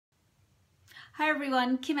Hi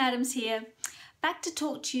everyone, Kim Adams here. Back to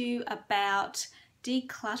talk to you about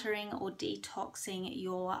decluttering or detoxing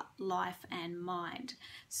your life and mind.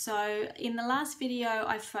 So in the last video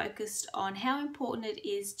I focused on how important it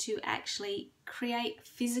is to actually create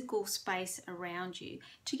physical space around you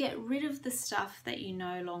to get rid of the stuff that you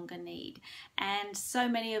no longer need. And so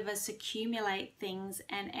many of us accumulate things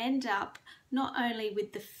and end up not only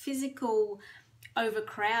with the physical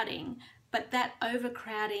overcrowding, but that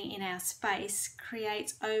overcrowding in our space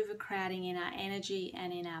creates overcrowding in our energy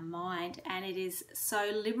and in our mind, and it is so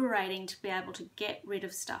liberating to be able to get rid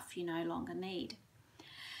of stuff you no longer need.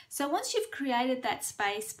 So once you've created that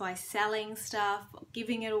space by selling stuff,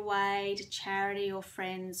 giving it away to charity or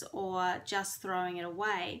friends, or just throwing it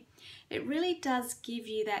away, it really does give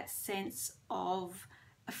you that sense of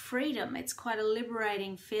freedom. It's quite a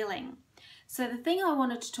liberating feeling. So the thing I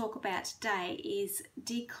wanted to talk about today is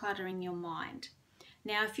decluttering your mind.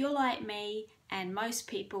 Now, if you're like me and most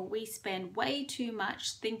people, we spend way too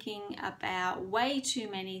much thinking about way too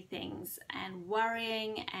many things and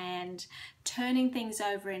worrying and turning things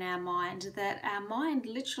over in our mind, that our mind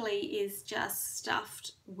literally is just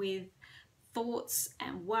stuffed with thoughts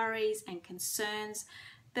and worries and concerns,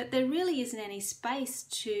 that there really isn't any space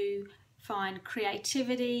to find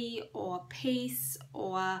creativity or peace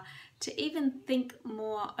or to even think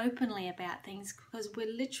more openly about things, because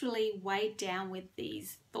we're literally weighed down with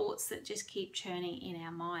these thoughts that just keep churning in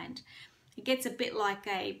our mind. It gets a bit like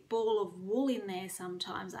a ball of wool in there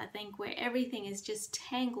sometimes, I think, where everything is just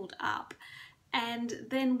tangled up. And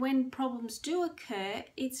then when problems do occur,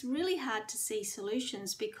 it's really hard to see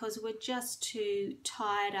solutions because we're just too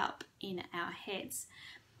tied up in our heads.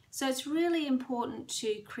 So it's really important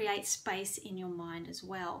to create space in your mind as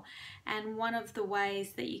well. And one of the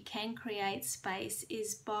ways that you can create space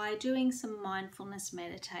is by doing some mindfulness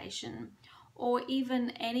meditation, or even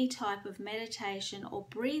any type of meditation or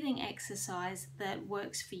breathing exercise that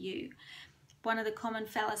works for you. One of the common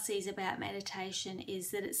fallacies about meditation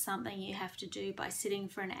is that it's something you have to do by sitting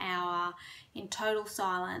for an hour in total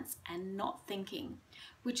silence and not thinking,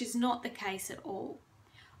 which is not the case at all.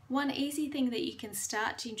 One easy thing that you can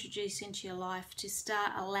start to introduce into your life to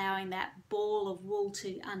start allowing that ball of wool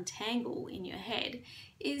to untangle in your head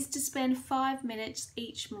is to spend 5 minutes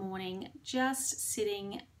each morning just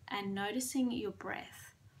sitting and noticing your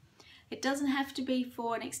breath. It doesn't have to be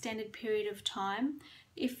for an extended period of time.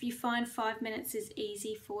 If you find 5 minutes is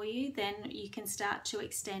easy for you, then you can start to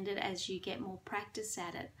extend it as you get more practice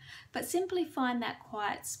at it. But simply find that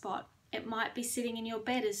quiet spot. It might be sitting in your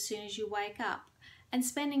bed as soon as you wake up, and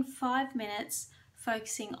spending 5 minutes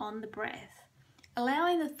focusing on the breath,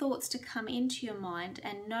 allowing the thoughts to come into your mind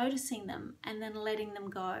and noticing them and then letting them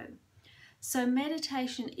go. So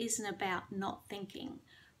meditation isn't about not thinking.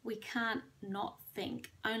 We can't not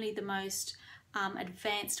think. Only the most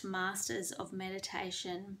advanced masters of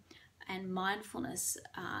meditation and mindfulness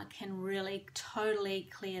can really totally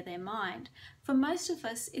clear their mind. For most of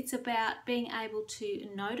us, it's about being able to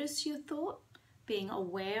notice your thought, being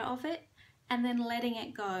aware of it, and then letting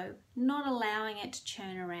it go, not allowing it to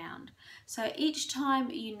churn around. So each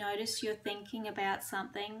time you notice you're thinking about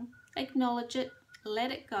something, acknowledge it,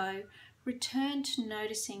 let it go, return to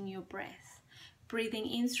noticing your breath,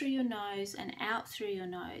 breathing in through your nose and out through your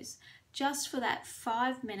nose, just for that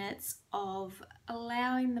 5 minutes of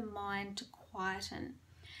allowing the mind to quieten.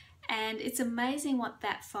 And it's amazing what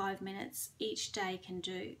that 5 minutes each day can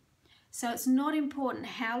do. So it's not important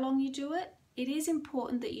how long you do it. It is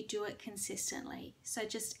important that you do it consistently. So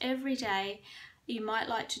just every day, you might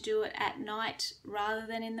like to do it at night rather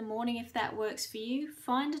than in the morning if that works for you.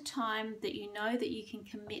 Find a time that you know that you can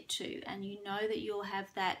commit to, and you know that you'll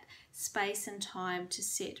have that space and time to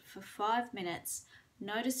sit for 5 minutes,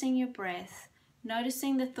 noticing your breath,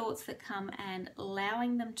 noticing the thoughts that come and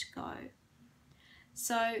allowing them to go.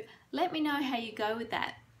 So let me know how you go with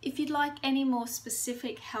that. If you'd like any more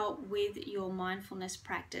specific help with your mindfulness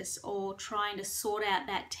practice or trying to sort out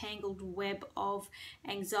that tangled web of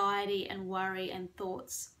anxiety and worry and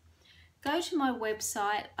thoughts, go to my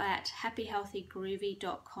website at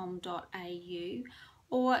happyhealthygroovy.com.au,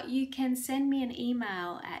 or you can send me an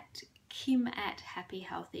email at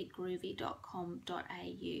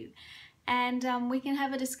kim@happyhealthygroovy.com.au. And we can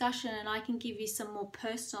have a discussion, and I can give you some more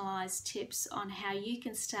personalized tips on how you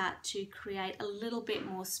can start to create a little bit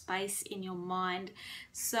more space in your mind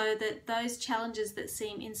so that those challenges that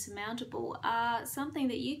seem insurmountable are something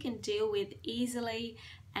that you can deal with easily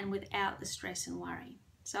and without the stress and worry.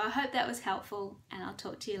 So I hope that was helpful, and I'll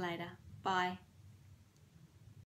talk to you later. Bye.